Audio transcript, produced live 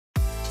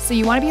So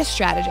you want to be a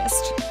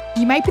strategist.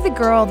 You might be the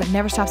girl that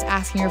never stops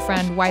asking her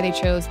friend why they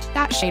chose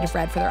that shade of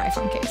red for their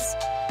iPhone case.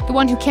 The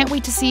one who can't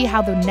wait to see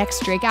how the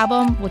next Drake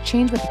album will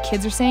change what the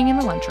kids are saying in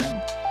the lunchroom.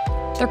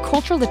 They're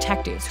cultural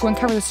detectives who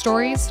uncover the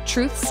stories,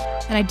 truths,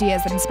 and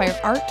ideas that inspire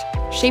art,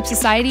 shape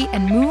society,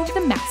 and move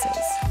the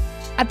masses.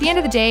 At the end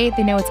of the day,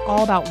 they know it's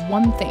all about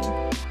one thing: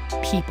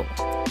 people.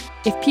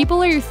 If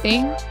people are your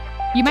thing,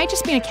 you might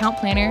just be an account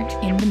planner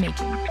in the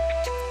making.